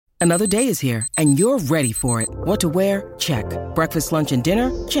Another day is here, and you're ready for it. What to wear? Check. Breakfast, lunch, and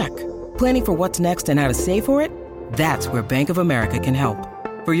dinner? Check. Planning for what's next and how to save for it? That's where Bank of America can help.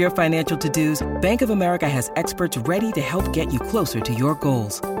 For your financial to-dos, Bank of America has experts ready to help get you closer to your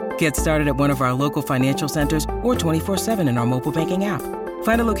goals. Get started at one of our local financial centers or 24/7 in our mobile banking app.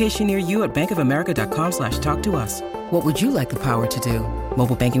 Find a location near you at bankofamerica.com/talktous. What would you like the power to do?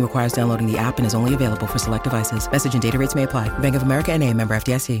 Mobile banking requires downloading the app and is only available for select devices. Message and data rates may apply. Bank of America N.A., member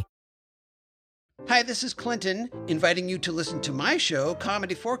FDIC. Hi, this is Clinton, inviting you to listen to my show,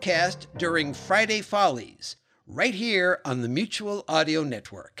 Comedy Forecast, during Friday Follies, right here on the Mutual Audio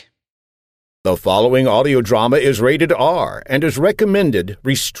Network. The following audio drama is rated R and is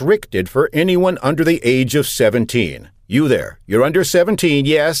restricted for anyone under the age of 17. You there, you're under 17,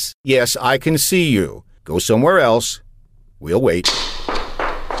 yes, I can see you. Go somewhere else. We'll wait.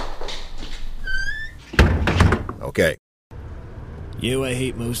 Okay. You I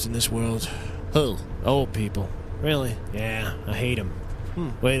hate most in this world. Who? Old people. Really? Yeah, I hate them.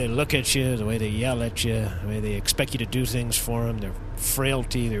 The way they look at you, the way they yell at you, the way they expect you to do things for them, their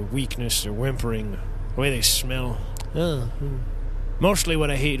frailty, their weakness, their whimpering, the way they smell. Mostly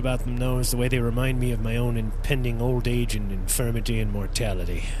what I hate about them, though, is the way they remind me of my own impending old age and infirmity and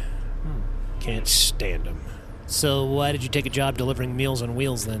mortality. Can't stand them. So why did you take a job delivering Meals on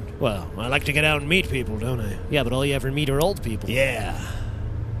Wheels, then? Well, I like to get out and meet people, don't I? Yeah, but all you ever meet are old people. Yeah,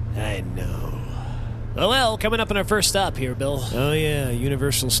 I know. Oh, well, coming up on our first stop here, Bill. Oh, yeah,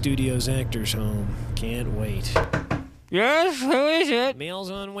 Universal Studios Actors Home. Can't wait. Yes, who is it?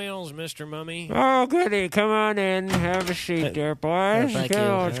 Meals on Wheels, Mr. Mummy. Oh, goody. Come on in. Have a seat there, boys. Thank you.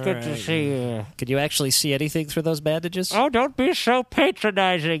 It's good to see you. Could you actually see anything through those bandages? Oh, don't be so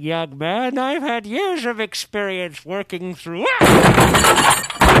patronizing, young man. I've had years of experience working through...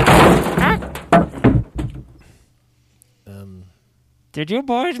 Did you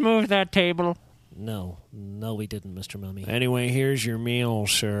boys move that table? No, we didn't, Mr. Mummy. Anyway, here's your meal,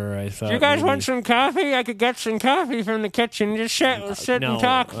 sir. I thought. Do you guys want some coffee? I could get some coffee from the kitchen. Just sit and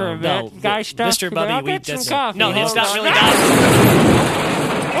talk for a bit. No, Guy stuff. Mr. Mummy, I'll get some coffee. No, it's not really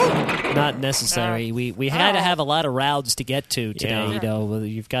not necessary. We had to have a lot of routes to get to today. Yeah. You know,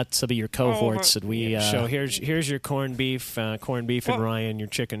 you've got some of your cohorts, and we. So here's your corned beef and Ryan, your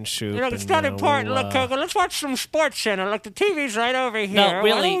chicken soup. You know, it's not important. Look, let's watch some Sports Center. Look, the TV's right over here. No,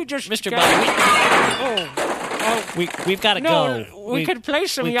 really, Mr. Mummy. We've got to go. We could play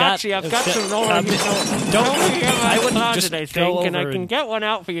some Yahtzee. I've got some over here. I wouldn't just I think, and I can get one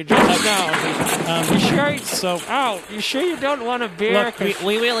out for you just now. You sure you don't want a beer? Look,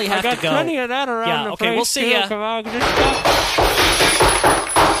 we really have to go. I got plenty of that around the place. We'll see ya. Come on, just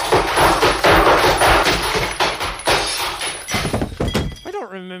I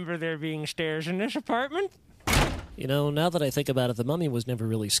don't remember there being stairs in this apartment. You know, now that I think about it, the Mummy was never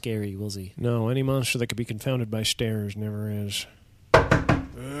really scary, was he? No, any monster that could be confounded by stairs never is.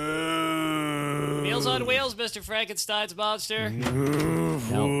 Meals on Wheels, Mr. Frankenstein's monster.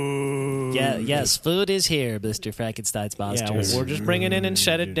 No. Yeah, yes, food is here, Mr. Frankenstein's monster. Yeah, we'll just bring it in and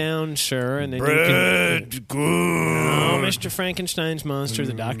set it down, sir, and then you can... No, Mr. Frankenstein's monster,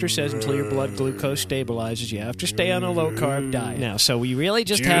 the doctor says until your blood glucose stabilizes, you have to stay on a low-carb diet. Now, so we really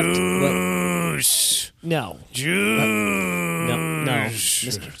just have to... Juice. No. No,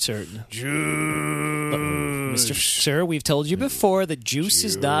 Mr. Sir. Mr. Sir, we've told you before that juice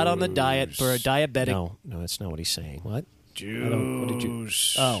is not on the diet for a diabetic. No, that's not what he's saying. What? Juice. What did you...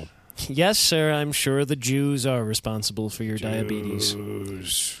 Oh. Yes, sir, I'm sure the Jews are responsible for your diabetes.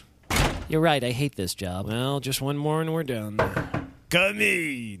 You're right, I hate this job. Well, just one more and we're done. Come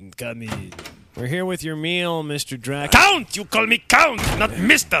in. We're here with your meal, Mr. Drac. Count! You call me Count, not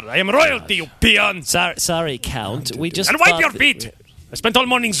Mister. I am royalty, you peon. Sorry, Count. We just And wipe your feet! I spent all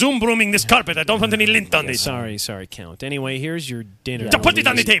morning Zoom brooming this carpet. I don't want any lint on it. Sorry, Count. Anyway, here's your dinner. Just put it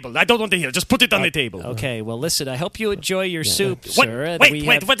on the table. I don't want to hear. Just put it on the table. Okay, well, listen, I hope you enjoy your soup, What? sir.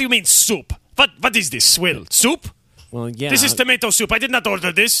 Wait, what do you mean soup? What is this, Swill? Soup? Well, yeah. This is tomato soup. I did not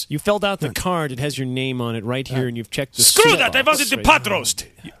order this. You filled out the card. It has your name on it right here, and you've checked the Screw soup that! I box. wanted the pot roast.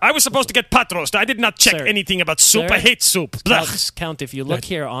 I was supposed to get pot roast. I did not check anything about soup. Sir, I hate soup. Count, if you look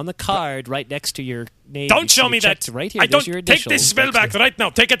here on the card right next to your name. Don't show me that. Right here, I don't your take this spell back right now.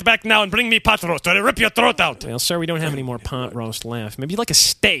 Take it back now and bring me pot roast or I'll rip your throat out. Well, sir, we don't have any more pot roast left. Maybe like a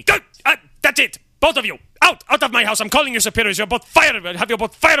steak. That's it. Both of you. Out of my house. I'm calling your superiors. You're both fired. I'll have you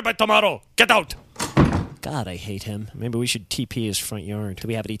both fired by tomorrow. Get out. God, I hate him. Maybe we should TP his front yard. Do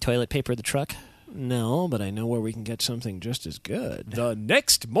we have any toilet paper in the truck? No, but I know where we can get something just as good. The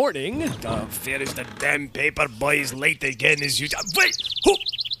next morning... Oh, fear is the damn paper boy is late again as usual. Wait!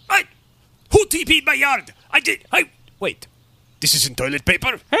 Who TP'd my yard? I did... Wait. This isn't toilet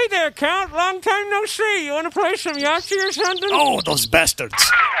paper. Hey there, Count. Long time no see. You want to play some Yahtzee or something? Oh, those bastards.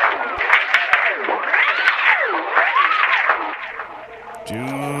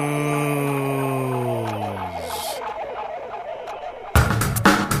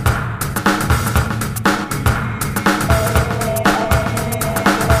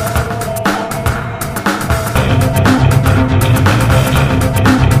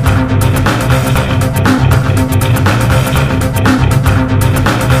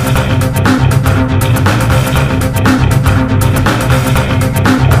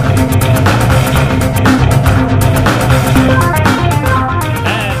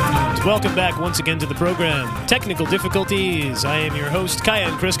 Welcome back once again to the program, Technical Difficulties. I am your host, Kaya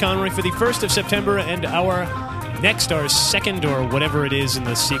and Chris Conroy, for the 1st of September, and our second, or whatever it is in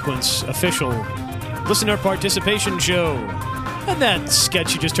the sequence, official listener participation show. And that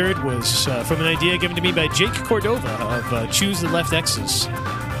sketch you just heard was from an idea given to me by Jake Cordova of Choose the Left X's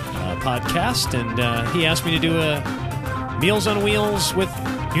podcast, and he asked me to do a Meals on Wheels with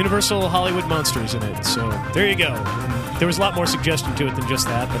Universal Hollywood monsters in it. So there you go. There was a lot more suggestion to it than just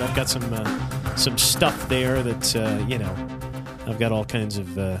that, but I've got some stuff there that, I've got all kinds of...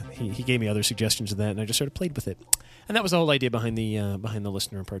 He gave me other suggestions of that, and I just sort of played with it. And that was the whole idea behind the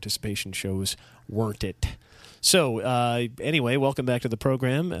listener participation shows, weren't it? So, anyway, welcome back to the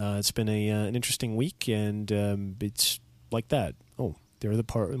program. It's been an interesting week, and it's like that. Oh, there are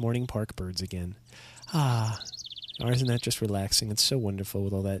the morning park birds again. Isn't that just relaxing? It's so wonderful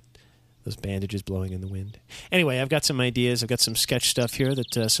with all that... those bandages blowing in the wind. Anyway, I've got some ideas. I've got some sketch stuff here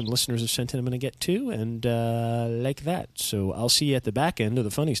that some listeners have sent in I'm going to get to, and like that. So I'll see you at the back end of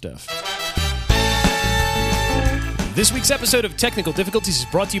the funny stuff. This week's episode of Technical Difficulties is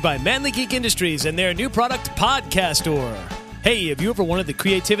brought to you by Manly Geek Industries and their new product, Podcastor. Hey, have you ever wanted the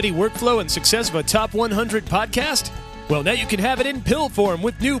creativity, workflow, and success of a top 100 podcast? Well, now you can have it in pill form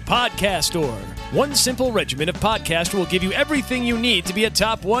with new Podcastor. One simple regimen of Podcastor will give you everything you need to be a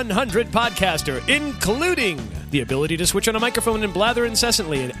top 100 podcaster, including the ability to switch on a microphone and blather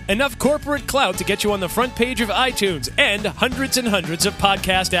incessantly, enough corporate clout to get you on the front page of iTunes, and hundreds of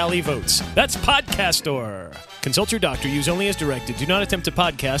Podcast Alley votes. That's Podcastor. Consult your doctor. Use only as directed. Do not attempt to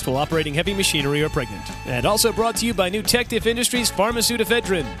podcast while operating heavy machinery or pregnant. And also brought to you by new Tech Diff Industries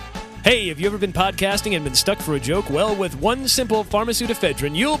Pharmaceutiphedrine. Hey, have you ever been podcasting and been stuck for a joke? Well, with one simple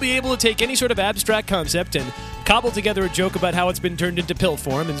pharmaceutiphedrine, you'll be able to take any sort of abstract concept and cobble together a joke about how it's been turned into pill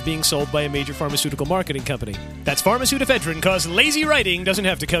form and is being sold by a major pharmaceutical marketing company. That's pharmaceutiphedrine, because lazy writing doesn't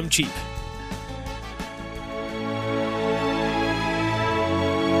have to come cheap.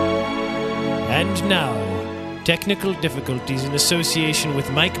 And now, Technical Difficulties in association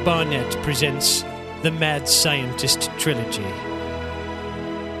with Mike Barnett presents the Mad Scientist Trilogy.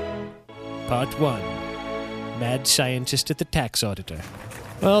 Part 1. Mad Scientist at the Tax Auditor.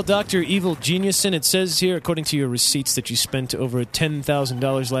 Well, Dr. Evil Geniuson, it says here, according to your receipts, that you spent over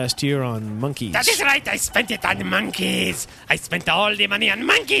 $10,000 last year on monkeys. That is right, I spent it on monkeys. I spent all the money on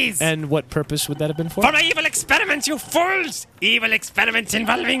monkeys. And what purpose would that have been for? For my evil experiments, you fools! Evil experiments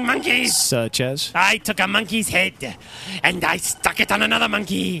involving monkeys. Such as? I took a monkey's head, and I stuck it on another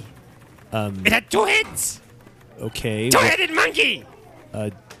monkey. It had 2 heads. Okay. Two-headed monkey!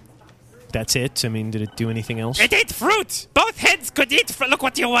 That's it? I mean, did it do anything else? It ate fruit! Both heads could eat fruit. Look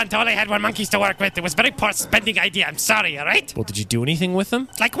what you want. All I had were monkeys to work with. It was a very poor spending idea. I'm sorry, all right? Well, did you do anything with them?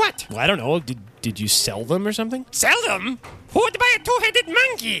 Like what? Well, I don't know. Did you sell them or something? Sell them? Who would buy a 2-headed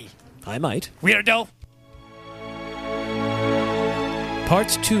monkey? I might. Weirdo.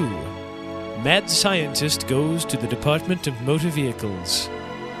 Part 2. Mad Scientist goes to the Department of Motor Vehicles.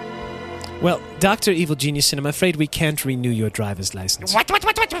 Well, Dr. Evil Geniuson, I'm afraid we can't renew your driver's license. What?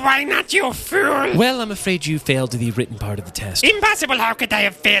 Why not, you fool? Well, I'm afraid you failed the written part of the test. Impossible. How could I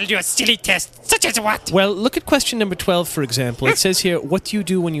have failed your silly test? Such as what? Well, look at question number 12, for example. It says here, what do you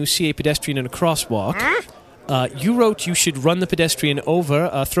do when you see a pedestrian in a crosswalk? You wrote you should run the pedestrian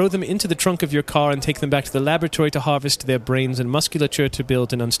over, throw them into the trunk of your car, and take them back to the laboratory to harvest their brains and musculature to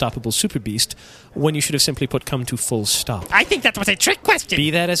build an unstoppable super beast, when you should have simply put come to full stop. I think that was a trick question.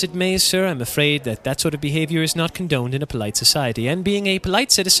 Be that as it may, sir, I'm afraid that sort of behavior is not condoned in a polite society, and being a polite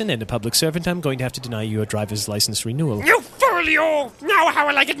citizen and a public servant, I'm going to have to deny you your driver's license renewal. You fool, you! Now how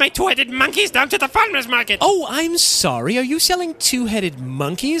will I get my 2-headed monkeys down to the farmer's market? Oh, I'm sorry. Are you selling 2-headed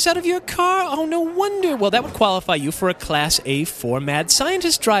monkeys out of your car? Oh, no wonder. Well, that would qualify you for a Class A4 Mad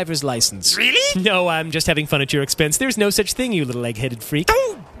Scientist driver's license. Really? No, I'm just having fun at your expense. There's no such thing, you little egg-headed freak.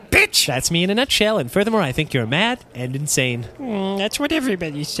 Oh, bitch! That's me in a nutshell, and furthermore, I think you're mad and insane. That's what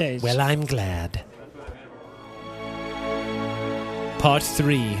everybody says. Well, I'm glad. Part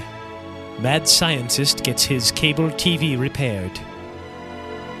 3. Mad scientist gets his cable TV repaired.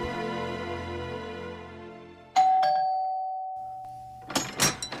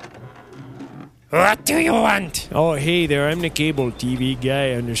 What do you want? Oh, hey there, I'm the cable TV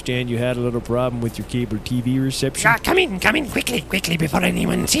guy. I understand you had a little problem with your cable TV reception. Come in quickly before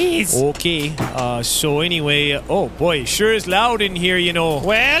anyone sees. Okay, so anyway, oh boy, sure is loud in here, you know.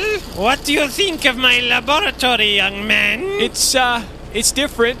 Well, what do you think of my laboratory, young man? It's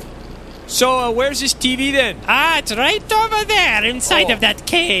different. So, where's this TV then? It's right over there inside of that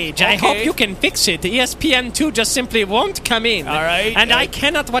cage. Okay. I hope you can fix it. ESPN2 just simply won't come in. All right. And I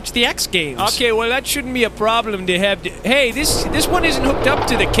cannot watch the X Games. Okay, well, that shouldn't be a problem to have... Hey, this one isn't hooked up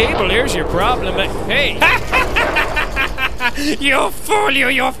to the cable. Here's your problem. Hey. You fool,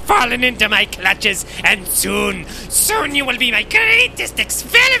 you've fallen into my clutches, and soon you will be my greatest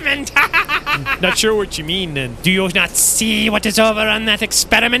experiment. Not sure what you mean, then. Do you not see what is over on that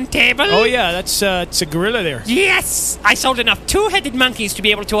experiment table? Oh, yeah, it's a gorilla there. Yes! I sold enough two-headed monkeys to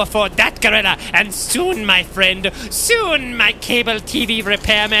be able to afford that gorilla, and soon, my friend, my cable TV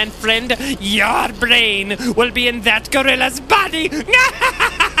repairman friend, your brain will be in that gorilla's body.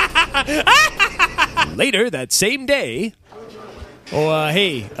 Later that same day... Oh,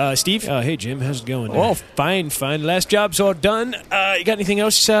 hey, Steve. Hey, Jim. How's it going? Oh, fine. Last job's all done. You got anything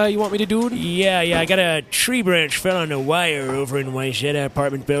else you want me to do? Yeah. I got a tree branch fell on a wire over in Wyzetta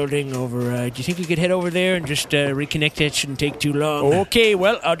apartment building over... do you think you could head over there and just reconnect it? Shouldn't take too long. Okay,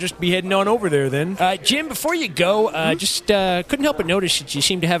 well, I'll just be heading on over there then. Jim, before you go, just couldn't help but notice that you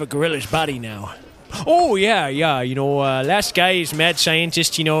seem to have a gorilla's body now. Oh, yeah, you know, last guy is mad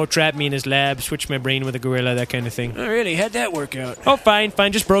scientist, you know, trapped me in his lab, switched my brain with a gorilla, that kind of thing. Oh, really? How'd that work out? Oh, fine,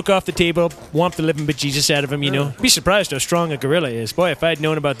 just broke off the table, whomped the living bejesus out of him, you know. Be surprised how strong a gorilla is. Boy, if I'd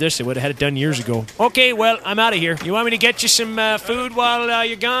known about this, I would have had it done years ago. Okay, well, I'm out of here. You want me to get you some food while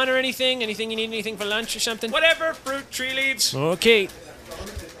you're gone or anything? Anything you need anything for lunch or something? Whatever, fruit, tree leaves. Okay.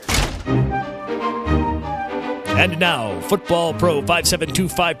 And now, Football Pro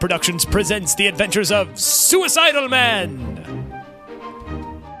 5725 Productions presents the adventures of Suicidal Man.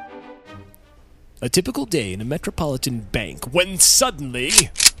 A typical day in a metropolitan bank when suddenly...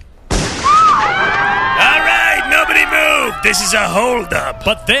 All right, nobody move. This is a holdup.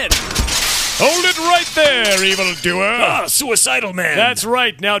 But then... Hold it right there, evildoer. Suicidal Man. That's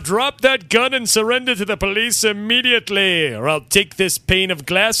right. Now drop that gun and surrender to the police immediately, or I'll take this pane of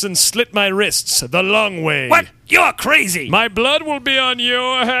glass and slit my wrists the long way. What? You're crazy. My blood will be on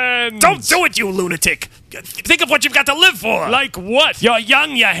your hands. Don't do it, you lunatic. Think of what you've got to live for. Like what? You're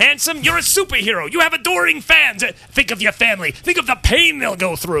young, you're handsome, you're a superhero. You have adoring fans. Think of your family. Think of the pain they'll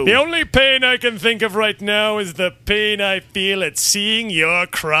go through. The only pain I can think of right now is the pain I feel at seeing your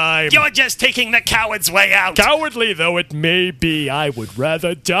crime. You're just taking the coward's way out. Cowardly though it may be, I would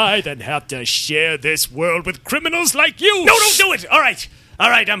rather die than have to share this world with criminals like you. No, don't do it. All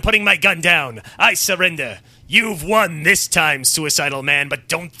right, I'm putting my gun down. I surrender. You've won this time, Suicidal Man, but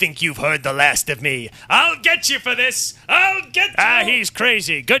don't think you've heard the last of me. I'll get you for this. I'll get you. He's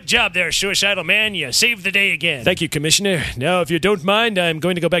crazy. Good job there, Suicidal Man. You saved the day again. Thank you, Commissioner. Now, if you don't mind, I'm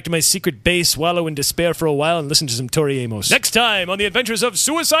going to go back to my secret base, wallow in despair for a while, and listen to some Tori Amos. Next time on the adventures of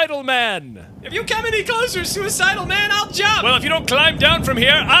Suicidal Man. If you come any closer, Suicidal Man, I'll jump. Well, if you don't climb down from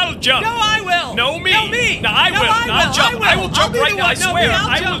here, I'll jump. No, I will. No, me. No, me. No, I will. I'll jump. I will jump right now. I swear.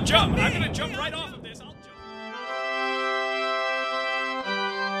 I will jump. Me. I'm going to jump right off of this. I'll jump.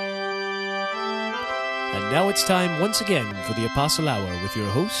 And now it's time once again for the Apostle Hour with your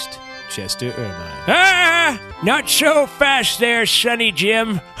host, Chester Ermine. Not so fast there, Sonny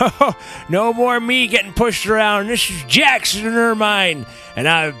Jim. No more me getting pushed around. This is Jackson Ermine, and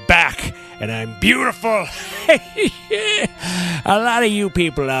I'm back, and I'm beautiful. A lot of you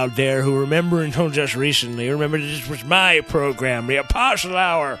people out there who remember until just recently remember this was my program, the Apostle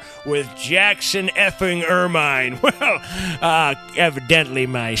Hour with Jackson effing Ermine. Well, evidently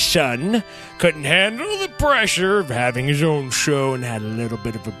my son couldn't handle the pressure of having his own show and had a little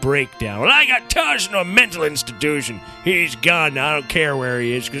bit of a breakdown. Well, I got tossed into a mental institution. He's gone now. I don't care where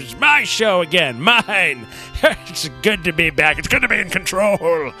he is because it's my show again. Mine. It's good to be back. It's good to be in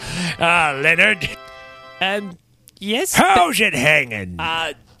control. Leonard. Yes? How's it hanging?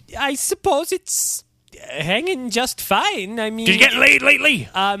 I suppose it's hanging just fine. I mean... Did you get laid lately?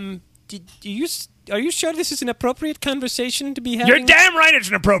 Are you sure this is an appropriate conversation to be having? You're damn right it's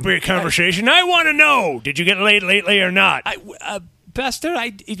an appropriate conversation. I want to know, did you get laid lately or not? Pastor,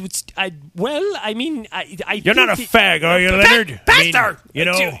 I You're not a fag, are you, Leonard? Pastor! You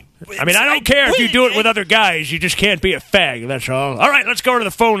know, I mean, I don't care if you do it with other guys. You just can't be a fag, that's all. All right, let's go to the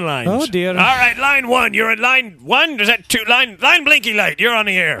phone lines. Oh, dear. All right, line 1. You're at line 1? Is that 2? Line blinky light. You're on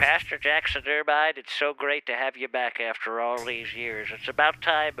the air. Pastor Jackson Irvine, it's so great to have you back after all these years. It's about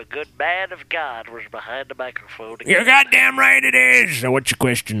time a good man of God was behind the microphone again. You're goddamn right it is. So what's your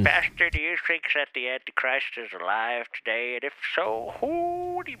question? Pastor, do you think that the Antichrist is alive today? And if so,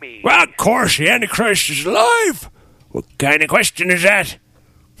 who do you mean? Well, of course, the Antichrist is alive. What kind of question is that?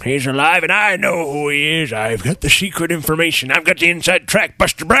 He's alive, and I know who he is. I've got the secret information. I've got the inside track,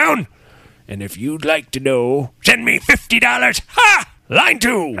 Buster Brown. And if you'd like to know, send me $50. Ha! Line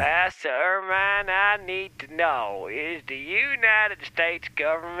 2. Pastor Irvine, I need to know, is the United States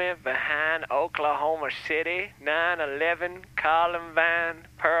government behind Oklahoma City, 9/11, Columbine,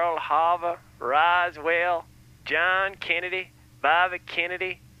 Pearl Harbor, Roswell, John Kennedy, Bobby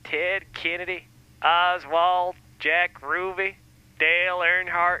Kennedy, Ted Kennedy, Oswald, Jack Ruby, Dale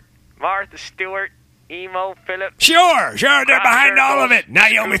Earnhardt, Martha Stewart, Emo Phillips? Sure, they're behind all of it. Now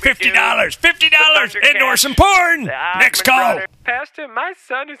you owe me $50. $50 indoor some porn. Next call. Pastor, my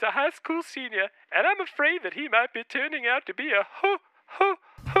son is a high school senior, and I'm afraid that he might be turning out to be a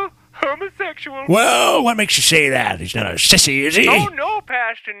homosexual. Well, what makes you say that? He's not a sissy, is he? Oh, no,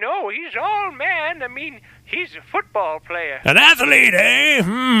 Pastor, no. He's all man. I mean, he's a football player. An athlete, eh?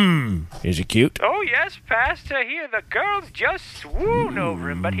 Is he cute? Oh, yes, Pastor. Here, the girls just swoon over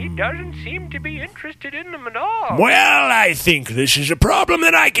him, but he doesn't seem to be interested in them at all. Well, I think this is a problem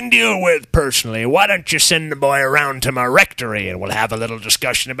that I can deal with personally. Why don't you send the boy around to my rectory and we'll have a little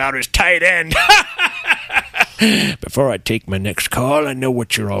discussion about his tight end? Before I take my next call, I know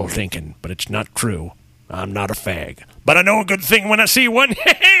what you're all thinking, but it's not true. I'm not a fag. But I know a good thing when I see one.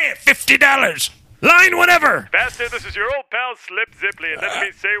 $50. Line whatever. Pastor, this is your old pal Slip Zipley, and let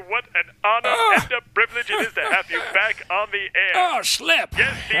me say what an honor and a privilege it is to have you back on the air. Oh, Slip.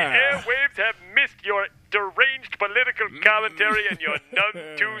 Yes, the airwaves have missed your deranged political commentary and your none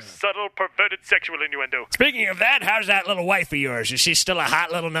too subtle perverted sexual innuendo. Speaking of that, how's that little wife of yours? Is she still a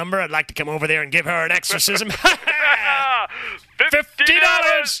hot little number? I'd like to come over there and give her an exorcism.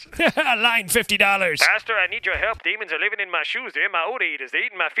 $50. Line $50. Pastor, I need your help. Demons are living in my shoes. They're in my odor eaters. They're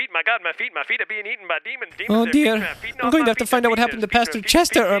eating my feet. My God, my feet are being eaten by demons. Oh, dear. I'm going to have to find out what happened to Pastor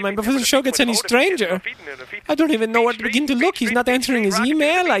Chester Irvine before the show gets any stranger. I don't even know where to begin to look. He's not answering his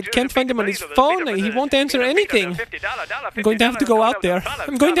email. I can't find him on his phone. He won't answer anything. I'm going to have to go out there.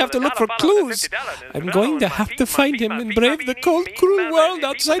 I'm going to have to look for clues. I'm going to have to find him and brave the cold, cruel world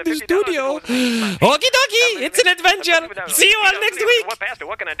outside the studio. Okie dokie, it's an adventure. See you all next week. Pastor,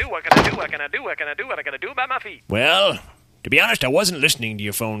 what can I do? What can I do? What can I do? What can I do? What I gotta do about my feet? Well, to be honest, I wasn't listening to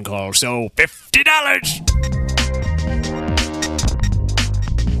your phone call, so $50.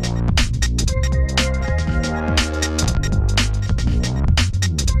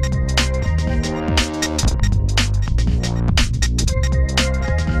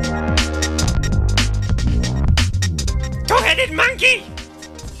 Two-headed monkey!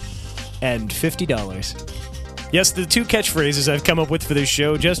 And $50. Yes, the two catchphrases I've come up with for this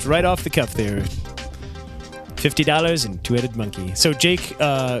show, just right off the cuff there. $50 and two-headed monkey. So Jake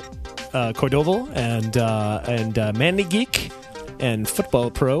Cordoval and Manly Geek and Football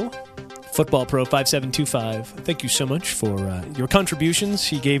Pro 5725. Thank you so much for your contributions.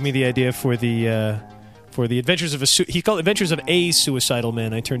 He gave me the idea for the Adventures of he called it Adventures of a Suicidal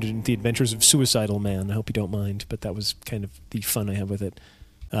Man. I turned it into the Adventures of Suicidal Man. I hope you don't mind, but that was kind of the fun I have with it.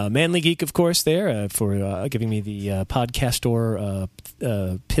 Manly Geek, of course, there for giving me the podcastor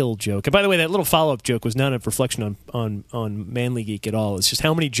pill joke. And by the way, that little follow-up joke was not a reflection on Manly Geek at all. It's just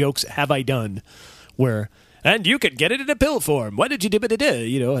how many jokes have I done where, and you can get it in a pill form. What did you do?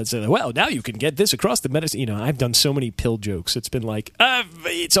 You know, it's well, now you can get this across the medicine. You know, I've done so many pill jokes. It's been like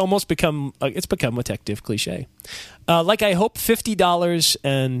it's almost become a detective cliche. Like I hope $50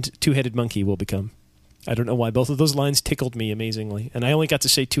 and two-headed monkey will become. I don't know why both of those lines tickled me amazingly, and I only got to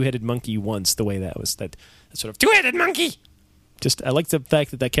say two-headed monkey once. The way that sort of two-headed monkey. Just I like the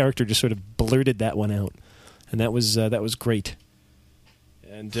fact that character just sort of blurted that one out, and that was great.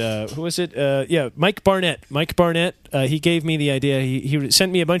 And who was it? Yeah, Mike Barnett. Mike Barnett. He gave me the idea. He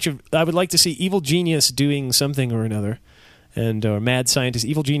sent me a bunch of. I would like to see Evil Genius doing something or another, and or Mad Scientist,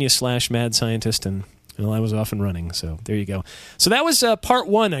 Evil Genius / Mad Scientist, and. Well, I was off and running, so there you go. So that was part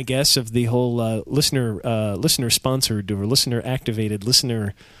one, I guess, of the whole listener-sponsored or listener-activated,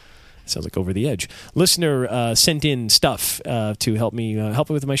 sounds like over the edge, listener sent in stuff to help me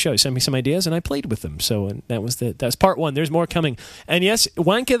with my show. He sent me some ideas, and I played with them. So that's part one. There's more coming. And yes,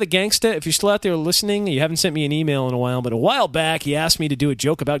 Wanka the Gangsta, if you're still out there listening, you haven't sent me an email in a while, but a while back he asked me to do a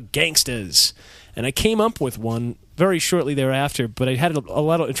joke about gangstas. And I came up with one very shortly thereafter, but I had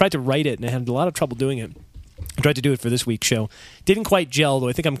I tried to write it, and I had a lot of trouble doing it. I tried to do it for this week's show. Didn't quite gel, though.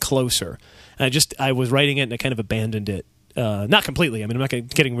 I think I'm closer. I was writing it, and I kind of abandoned it. Not completely. I mean, I'm not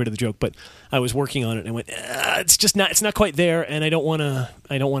getting rid of the joke, but I was working on it, and I went, it's not quite there, and I don't want to,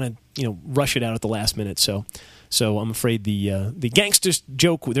 rush it out at the last minute. So I'm afraid the gangster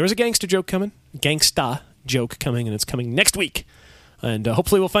joke. There is a gangster joke coming, gangsta joke coming, and it's coming next week, and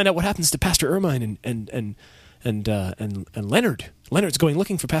hopefully we'll find out what happens to Pastor Ermine and Leonard. Leonard's going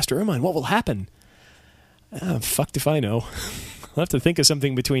looking for Pastor Ermine. What will happen? Fucked if I know. I'll have to think of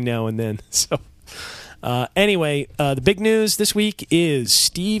something between now and then. So. Anyway, the big news this week is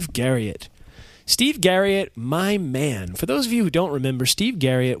Steve Garriott. Steve Garriott, my man. For those of you who don't remember, Steve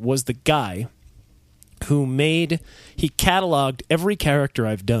Garriott was the guy who he cataloged every character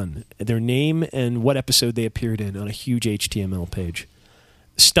I've done, their name and what episode they appeared in on a huge HTML page.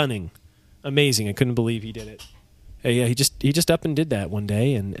 Stunning. Amazing. I couldn't believe he did it. Yeah, he just up and did that one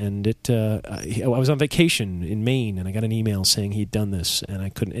day, and I was on vacation in Maine, and I got an email saying he'd done this,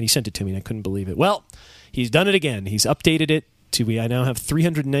 and he sent it to me, and I couldn't believe it. Well, he's done it again. He's updated it I now have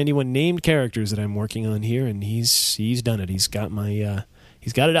 391 named characters that I'm working on here, and he's done it. He's got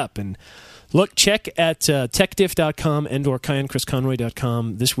it up, and look, check at techdiff.com and or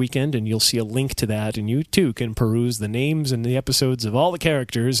KyanChrisConroy.com this weekend, and you'll see a link to that, and you too can peruse the names and the episodes of all the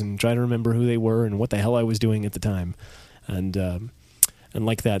characters and try to remember who they were and what the hell I was doing at the time, and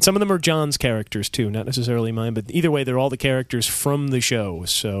like that. Some of them are John's characters too, not necessarily mine, but either way, they're all the characters from the show.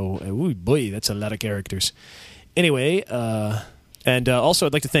 So, ooh, boy, that's a lot of characters. Anyway, and also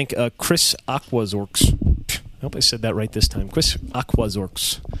I'd like to thank Chris Aquazorks. I hope I said that right this time. Chris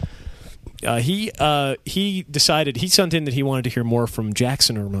Aquazorks. He decided, he sent in that he wanted to hear more from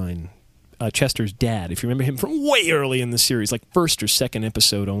Jackson Ermine, Chester's dad. If you remember him from way early in the series, like first or second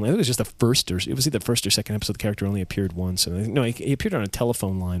episode only. I think it was just it was either the first or second episode. The character only appeared once. And he appeared on a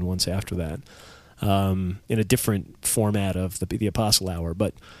telephone line once after that, in a different format of the Apostle Hour.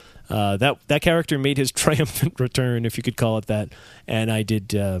 But that character made his triumphant return, if you could call it that, and I did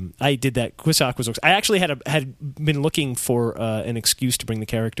that. Chris Aquazorks. I actually had been looking for an excuse to bring the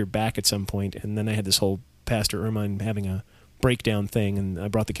character back at some point, and then I had this whole Pastor Ermine having a breakdown thing, and I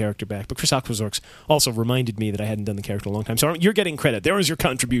brought the character back. But Chris Aquazorks also reminded me that I hadn't done the character in a long time, so you're getting credit. There was your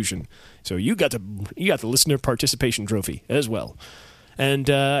contribution. So you got the listener participation trophy as well. And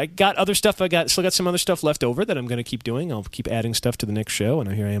I got other stuff. Still got some other stuff left over that I'm going to keep doing. I'll keep adding stuff to the next show,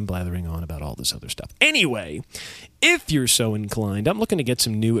 and here I am blathering on about all this other stuff. Anyway, if you're so inclined, I'm looking to get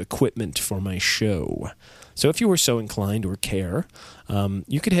some new equipment for my show. So if you were so inclined or care,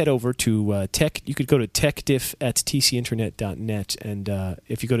 you could head over to You could go to techdiff@tcinternet.net, and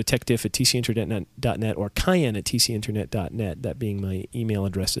if you go to techdiff@tcinternet.net or Kyan@tcinternet.net, that being my email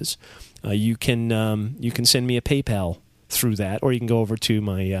addresses, you can send me a PayPal through that, or you can go over to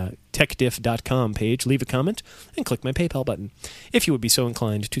my techdiff.com page, leave a comment, and click my PayPal button if you would be so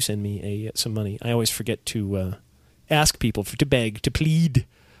inclined to send me some money. I always forget to ask people, to beg, to plead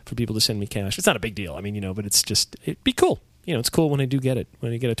for people to send me cash. It's not a big deal, but it'd be cool. It's cool when I do get it,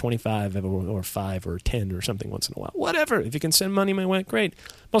 when I get a 25 or 5 or 10 or something once in a while. Whatever, if you can send money my way, great.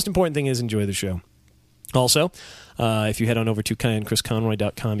 Most important thing is enjoy the show. Also, if you head on over to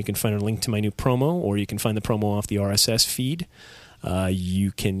KyanChrisConroy.com, you can find a link to my new promo, or you can find the promo off the RSS feed.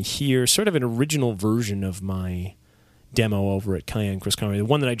 You can hear sort of an original version of my demo over at Kyan Chris Conroy, the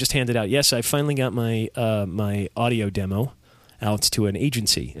one that I just handed out. Yes, I finally got my my audio demo out to an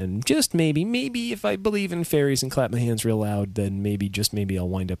agency, and just maybe if I believe in fairies and clap my hands real loud, then maybe I'll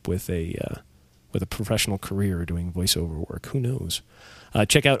wind up with a professional career doing voiceover work. Who knows?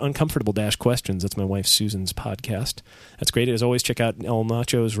 Check out Uncomfortable-Questions. That's my wife Susan's podcast. That's great. As always, check out El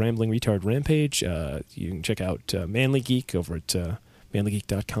Nacho's Rambling Retard Rampage. You can check out Manly Geek over at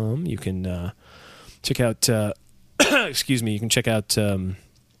manlygeek.com. You can check out you can check out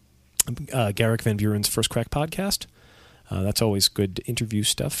Garrick Van Buren's First Crack podcast. That's always good interview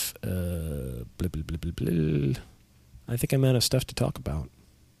stuff. I think I'm out of stuff to talk about.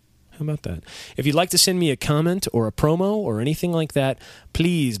 How about that? If you'd like to send me a comment or a promo or anything like that,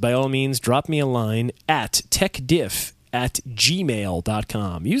 please, by all means, drop me a line at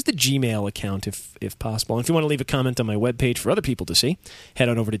techdiff@gmail.com. Use the Gmail account if possible. And if you want to leave a comment on my webpage for other people to see, head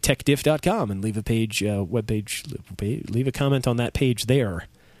on over to techdiff.com and leave a leave a comment on that page there.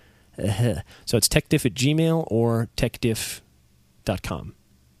 So it's techdiff@gmail or techdiff.com.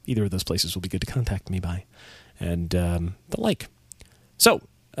 Either of those places will be good to contact me by. And the like. So,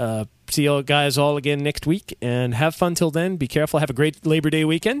 see you guys all again next week, and have fun till then. Be careful. Have a great Labor Day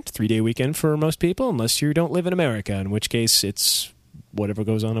weekend, 3-day weekend for most people, unless you don't live in America, in which case it's whatever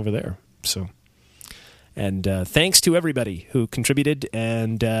goes on over there. So, And thanks to everybody who contributed.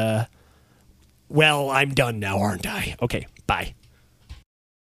 And, well, I'm done now, aren't I? Okay, bye.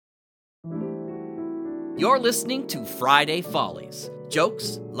 You're listening to Friday Follies.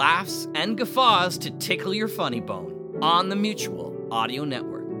 Jokes, laughs, and guffaws to tickle your funny bone on the Mutual Audio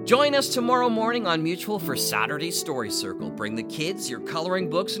Network. Join us tomorrow morning on Mutual for Saturday Story Circle. Bring the kids, your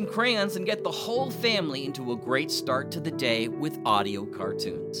coloring books, and crayons, and get the whole family into a great start to the day with audio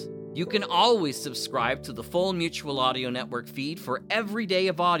cartoons. You can always subscribe to the full Mutual Audio Network feed for every day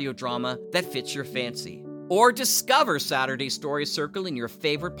of audio drama that fits your fancy. Or discover Saturday Story Circle in your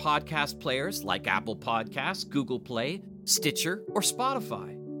favorite podcast players like Apple Podcasts, Google Play, Stitcher, or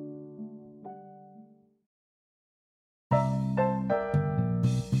Spotify.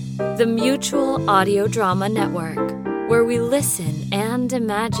 The Mutual Audio Drama Network, where we listen and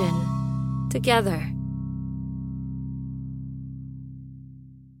imagine together.